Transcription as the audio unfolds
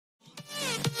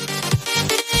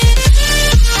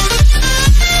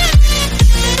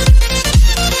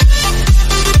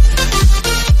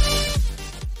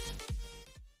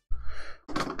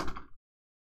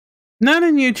Now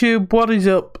on YouTube, what is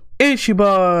up? It's your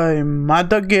boy, Mad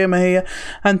Dog Gamer here,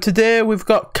 and today we've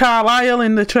got Carlisle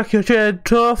in the Treasure Trade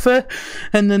Trophy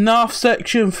in the North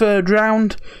section third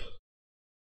round,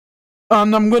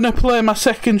 and I'm going to play my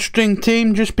second string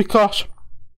team just because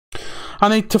I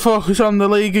need to focus on the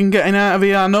league and getting out of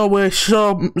here. I know we're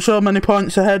so many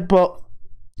points ahead, but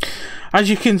as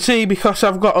you can see, because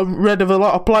I've got rid of a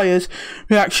lot of players,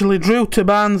 we actually drew to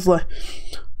Barnsley,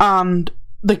 and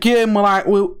the game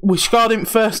we scored in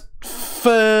first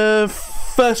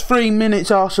 3 minutes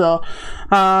or so,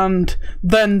 and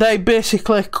then they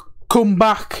basically come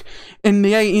back in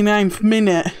the 89th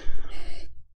minute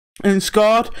and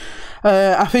scored.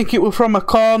 I think it was from a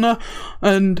corner,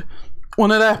 and one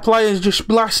of their players just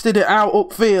blasted it out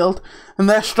upfield, and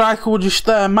their striker was just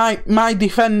there. My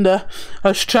defender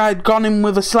has gone in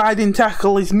with a sliding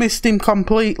tackle. He's missed him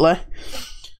completely.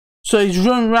 So he's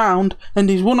run round and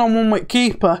he's one-on-one with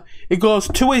keeper. He goes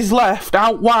to his left,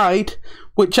 out wide,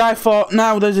 which I thought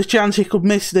now there's a chance he could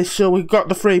miss this, so we got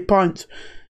the 3 points.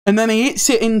 And then he hits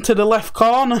it into the left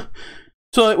corner.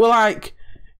 So it was like,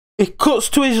 he cuts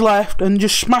to his left and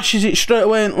just smashes it straight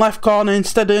away in left corner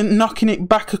instead of knocking it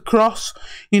back across,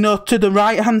 to the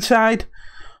right-hand side.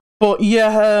 But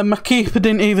yeah, my keeper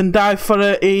didn't even dive for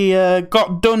it. He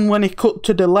got done when he cut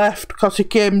to the left because he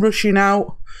came rushing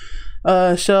out.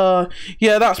 So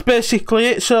yeah, that's basically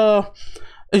it. So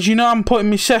as you know, I'm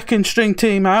putting my second string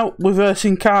team out. We're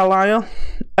versing Carlisle,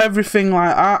 everything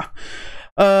like that.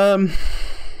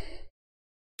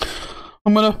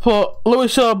 I'm gonna put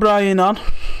Lewis O'Brien on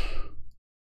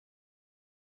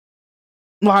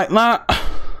like that.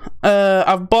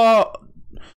 I've bought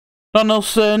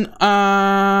Donaldson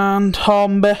and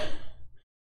Hornby,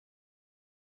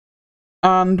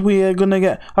 and we are gonna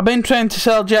get. I've been trying to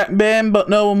sell Jack Bain, but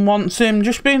no one wants him.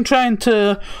 Just been trying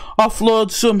to offload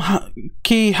some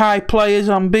key high players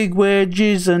on big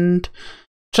wages and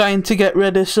trying to get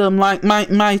rid of some. Like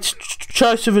my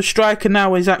choice of a striker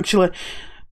now is actually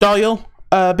Doyle,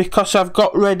 because I've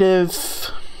got rid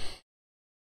of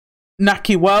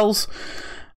Naki Wells.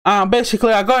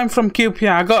 Basically, I got him from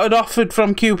QPR. I got it offered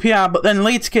from QPR, but then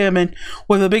Leeds came in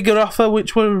with a bigger offer,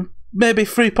 which were maybe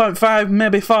 3.5,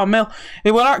 maybe 4 mil.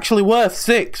 It was actually worth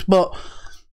 6, but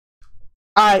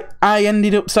I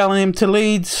ended up selling him to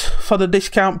Leeds for the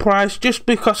discount price, just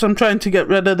because I'm trying to get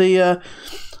rid of the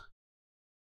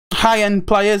high-end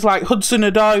players like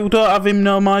Hudson-Odoi. We don't have him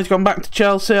no more. He's gone back to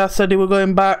Chelsea. I said he was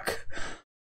going back.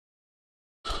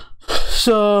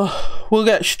 So we'll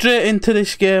get straight into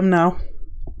this game now.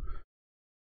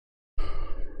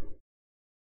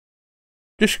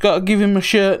 Just got to give him a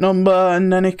shirt number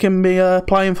and then he can be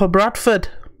playing for Bradford.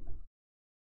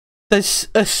 There's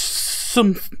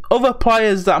some other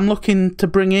players that I'm looking to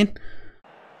bring in,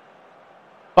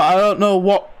 but I don't know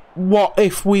what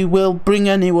if we will bring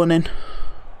anyone in.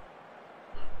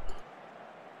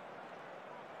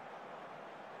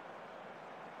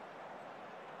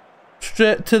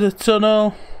 Straight to the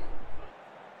tunnel.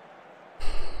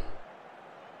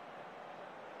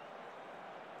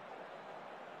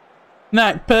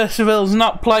 Right, Percival's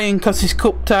not playing because he's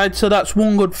cup tied, so that's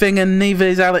one good thing, and neither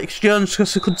is Alex Jones,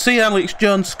 because I could see Alex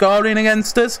Jones scoring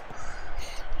against us.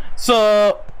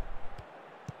 So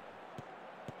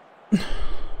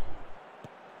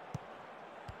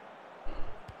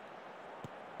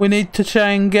we need to try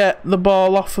and get the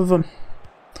ball off of them.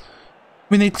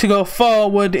 We need to go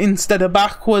forward instead of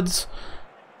backwards,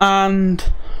 and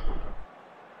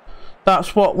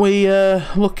that's what we're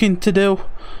looking to do.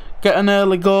 Get an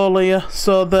early goal here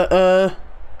so that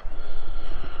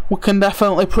we can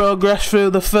definitely progress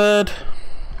through the third.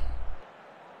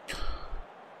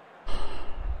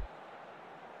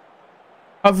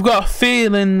 I've got a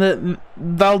feeling that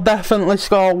they'll definitely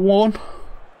score 1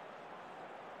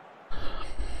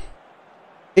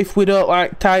 if we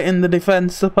don't tighten the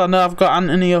defence up. I know I've got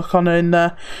Anthony O'Connor in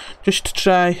there just to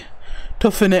try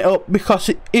toughen it up,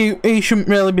 because he shouldn't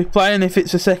really be playing if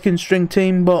it's a second string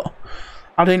team, but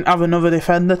I didn't have another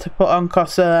defender to put on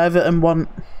because Everton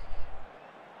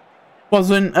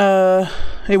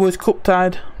he was cup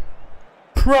tied.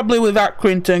 Probably with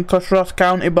Accrington, because Ross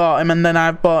County bought him and then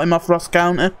I bought him off Ross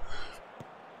County.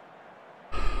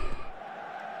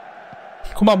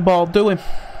 Come on, ball, do him.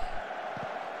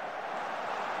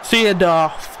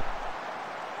 Seedorf.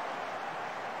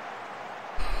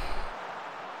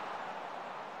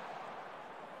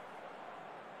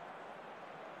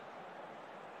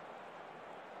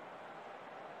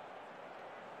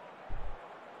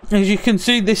 As you can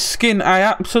see, this skin, I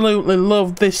absolutely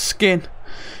love this skin.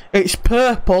 It's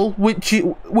purple, which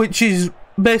is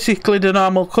basically the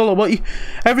normal colour, but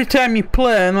every time you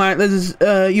play and like there's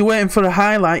you're waiting for a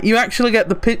highlight, you actually get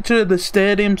the picture of the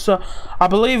stadium. So I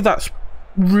believe that's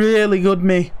really good,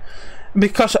 me,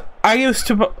 because I used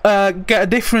to get a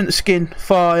different skin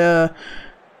for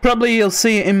probably you'll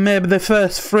see it in maybe the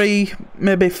first 3,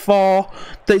 maybe 4.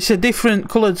 It's a different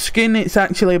coloured skin. It's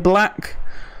actually black,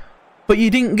 but you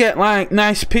didn't get like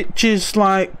nice pictures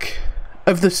like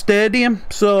of the stadium.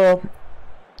 So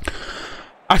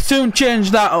I soon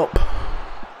changed that up.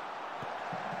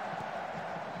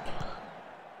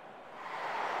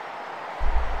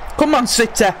 Come on,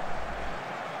 City.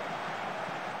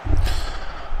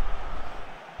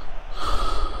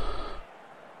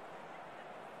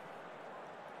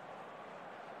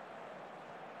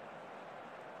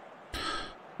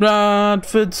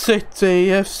 Bradford City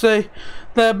FC,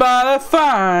 they're by the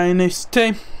finest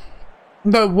team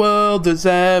the world has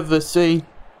ever seen.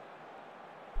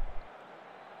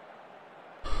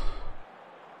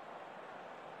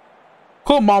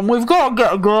 Come on, we've got to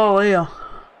get a goal here.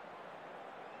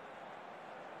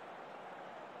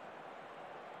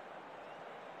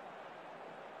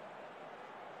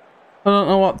 I don't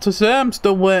know what to say. I'm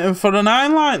still waiting for an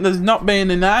highlight. There's not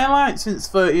been an highlight since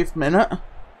 30th minute.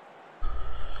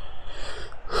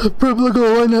 Probably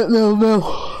going at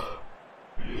 0-0.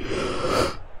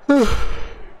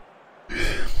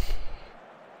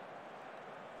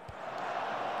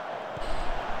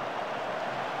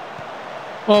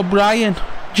 O'Brien,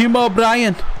 Jim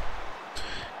O'Brien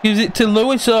gives it to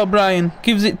Lewis O'Brien,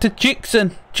 gives it to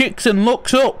Chickson. Chickson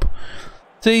looks up,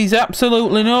 sees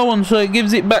absolutely no one, so he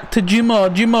gives it back to Jimmo.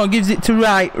 Jimmo gives it to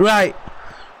Wright.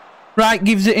 Wright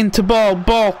gives it into Ball.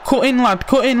 Cut in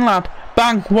lad,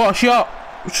 bang, what a shot,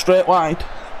 straight wide.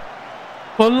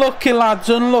 Unlucky lads,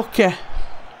 unlucky. At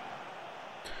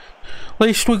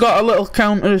least we got a little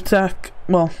counter attack.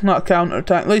 Well, not a counter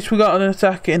attack. At least we got an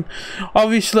attack in.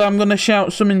 Obviously, I'm going to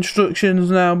shout some instructions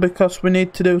now because we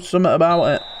need to do something about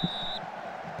it.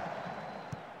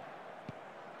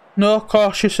 No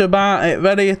cautious about it.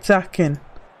 Very attacking.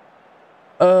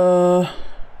 Run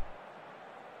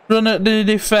at the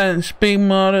defence. Be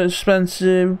more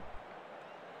expensive.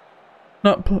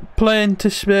 Not playing to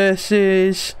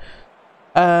spaces.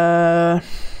 Try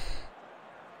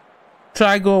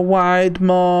go wide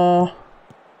more.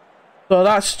 So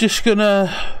that's just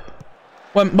gonna,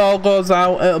 when ball goes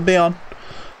out, it'll be on,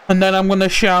 and then I'm gonna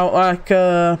shout like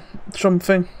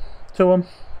something to them.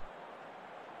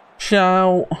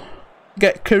 Shout,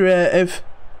 get creative.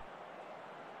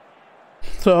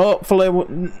 So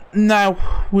hopefully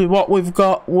now with what we've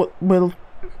got, we'll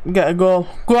get a goal.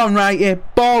 Go on, right here,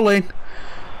 ball in.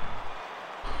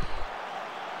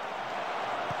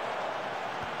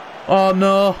 Oh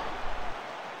no!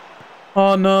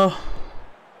 Oh no!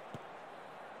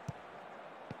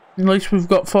 At least we've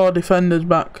got 4 defenders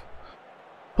back.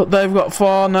 But they've got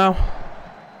 4 now.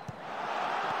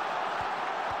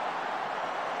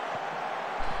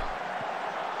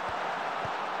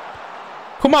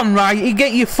 Come on, Righty,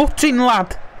 get your foot in,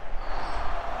 lad.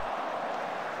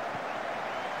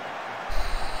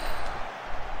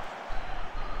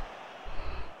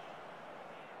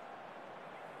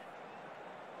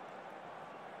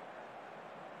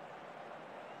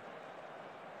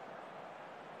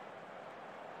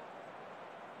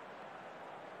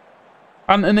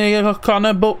 Anthony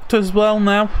O'Connor booked as well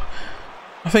now.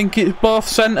 I think it's both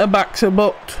centre backs are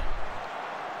booked.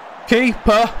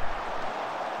 Keeper.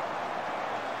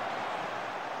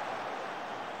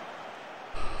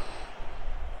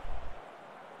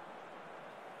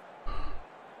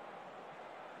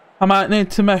 I might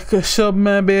need to make a sub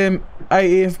maybe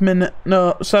 80th minute,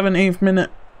 no, 70th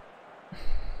minute.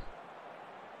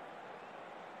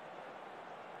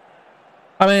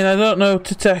 I mean, I don't know who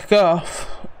to take off.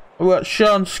 We've got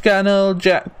Sean Scannell,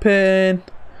 Jack Payne,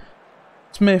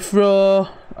 Smith Rowe.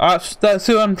 That's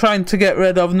who I'm trying to get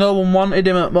rid of. No one wanted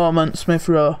him at the moment, Smith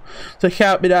Rowe. So he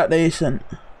can't be that decent.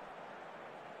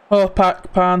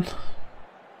 Opak Pan.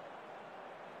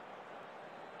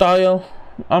 Doyle.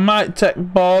 I might take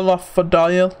Ball off for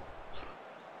Doyle.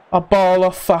 Or Ball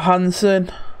off for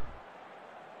Hansen.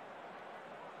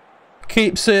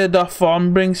 Keep Seedorf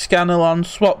on, bring Scannell on,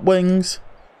 swap wings.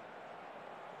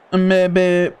 And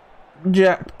maybe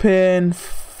Jack Payne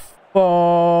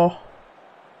for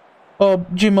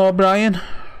Jim O'Brien.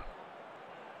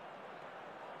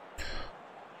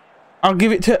 I'll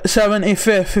give it to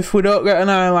 75th. If we don't get an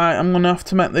highlight, I'm gonna have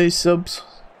to make these subs.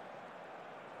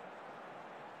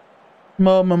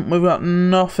 Moment we've got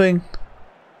nothing.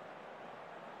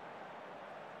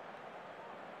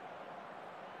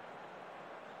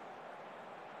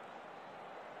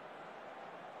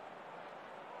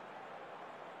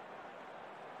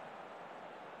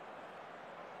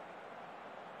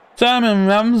 Simon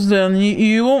Ramsdale,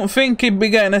 you won't think he'd be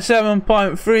getting a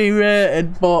 7.3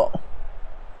 rated, but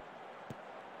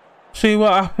see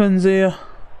what happens here.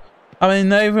 I mean,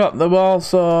 they've got the ball,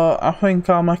 so I think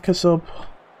I'll make a sub.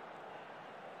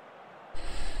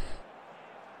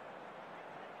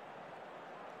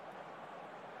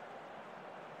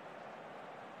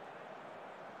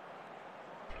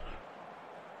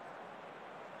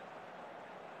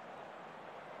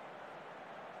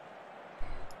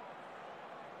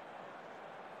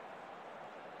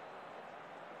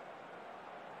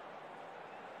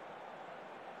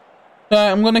 Right,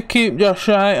 I'm going to keep Josh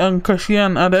Wright on because he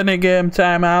hasn't had any game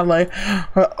time hardly.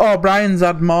 O'Brien's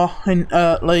had more in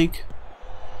league.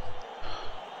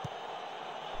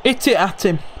 Hit it at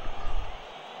him.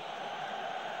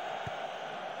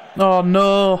 Oh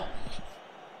no.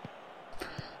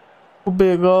 Could be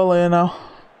a goal here now.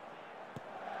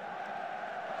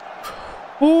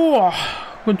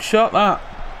 Oh, good shot that.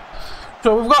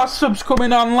 So we've got subs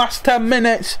coming on last 10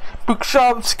 minutes. Big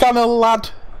shot, Scannell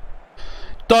lad.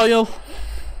 Doyle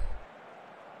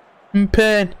and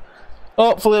Payne.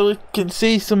 Hopefully we can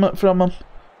see something from him.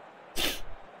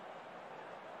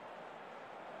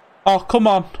 Oh come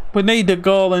on, we need a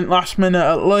goal in last minute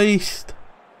at least.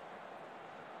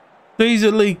 These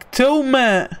are League 2,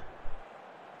 mate.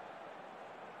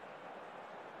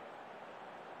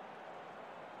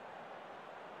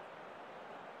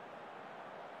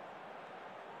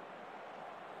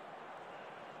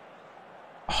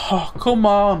 Oh come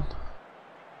on.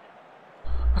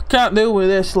 I can't deal with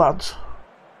this, lads.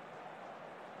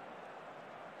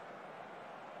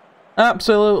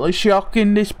 Absolutely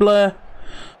shocking display.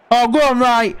 Oh, go on,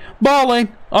 right. Ball in.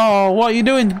 Oh, what are you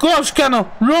doing? Go on, Scannell.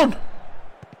 Run.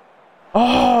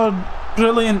 Oh,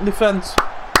 brilliant defence.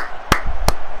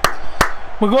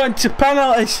 We're going to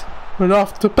penalties. We're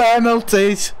off to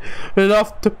penalties. We're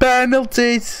off to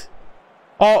penalties.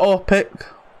 Auto pick.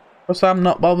 Because I'm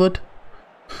not bothered.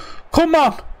 Come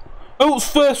on. Who's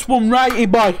first one, righty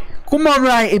boy? Come on,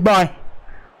 righty boy.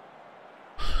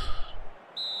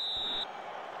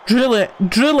 Drill it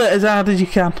as hard as you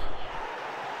can.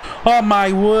 Oh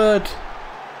my word.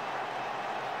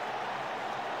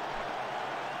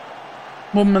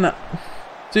 1 minute.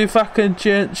 See if I can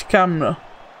change camera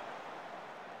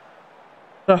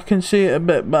so I can see it a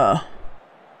bit better.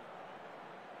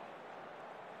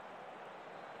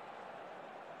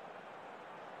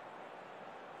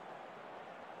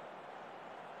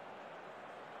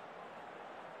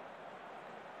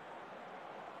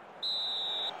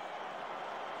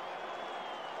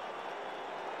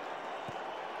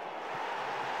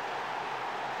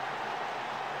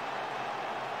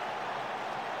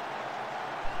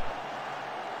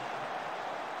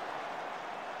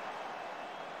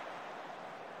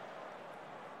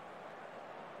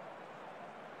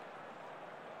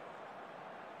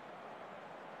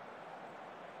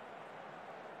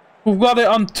 We've got it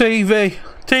on TV.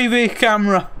 TV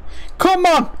camera. Come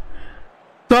on!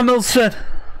 Donaldson.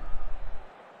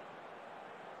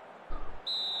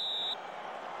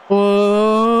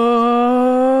 Oh!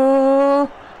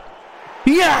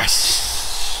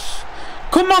 Yes!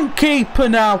 Come on, keeper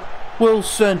now,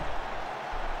 Wilson.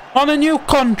 On a new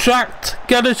contract,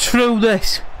 get us through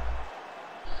this.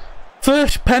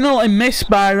 First penalty missed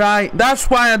by Wright. That's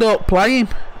why I don't play him.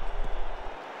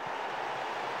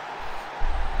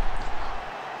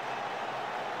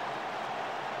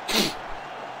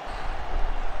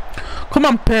 Come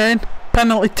on, Payne,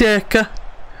 penalty taker.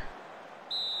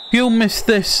 You missed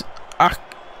this. I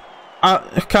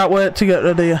can't wait to get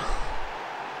rid of you.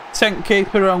 Sent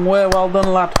keeper wrong way. Well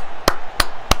done, lad.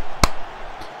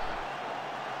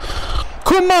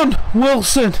 Come on,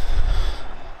 Wilson.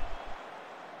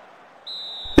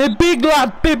 Be big,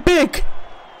 lad. Be big.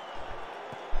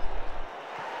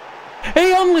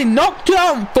 He only knocked it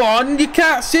on for and you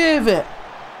can't save it.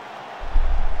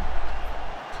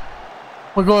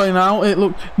 We're going out. It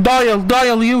look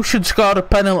Doyle, you should score a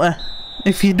penalty.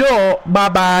 If you don't, bye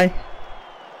bye.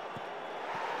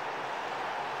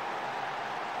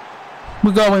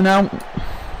 We're going out.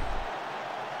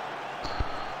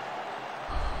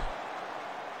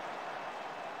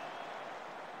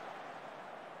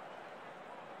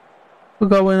 We're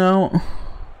going out.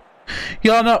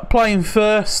 You're not playing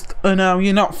first, no,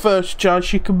 you're not first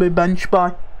choice. You can be bench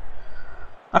by.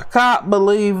 I can't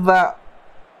believe that.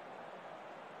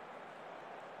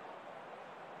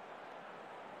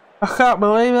 I can't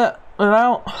believe it. We're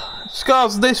out.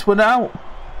 Scores this one out.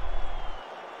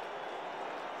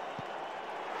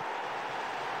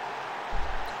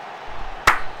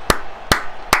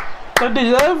 They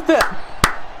deserved it.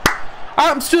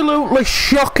 Absolutely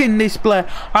shocking display.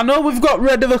 I know we've got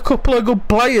rid of a couple of good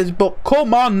players, but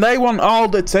come on, they want all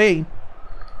the team.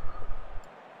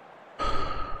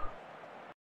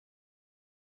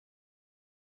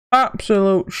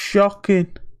 Absolute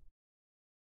shocking.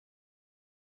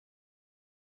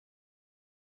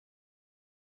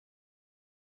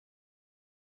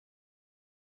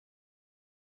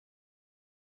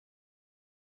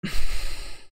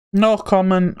 No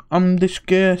comment. I'm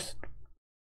disgraced.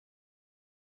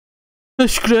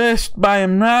 Disgraced by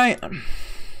him, right?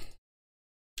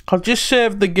 I've just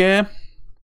saved the game.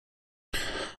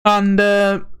 And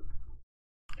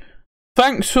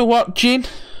thanks for watching.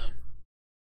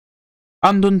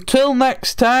 And until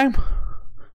next time,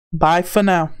 bye for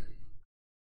now.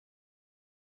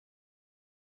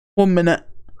 1 minute.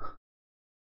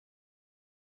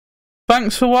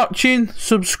 Thanks for watching,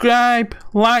 subscribe,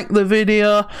 like the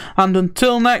video, and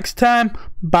until next time,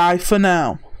 bye for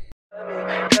now.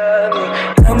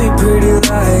 Tell me pretty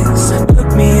lies,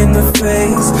 look me in the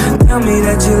face, tell me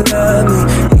that you love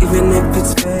me, even if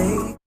it's fake.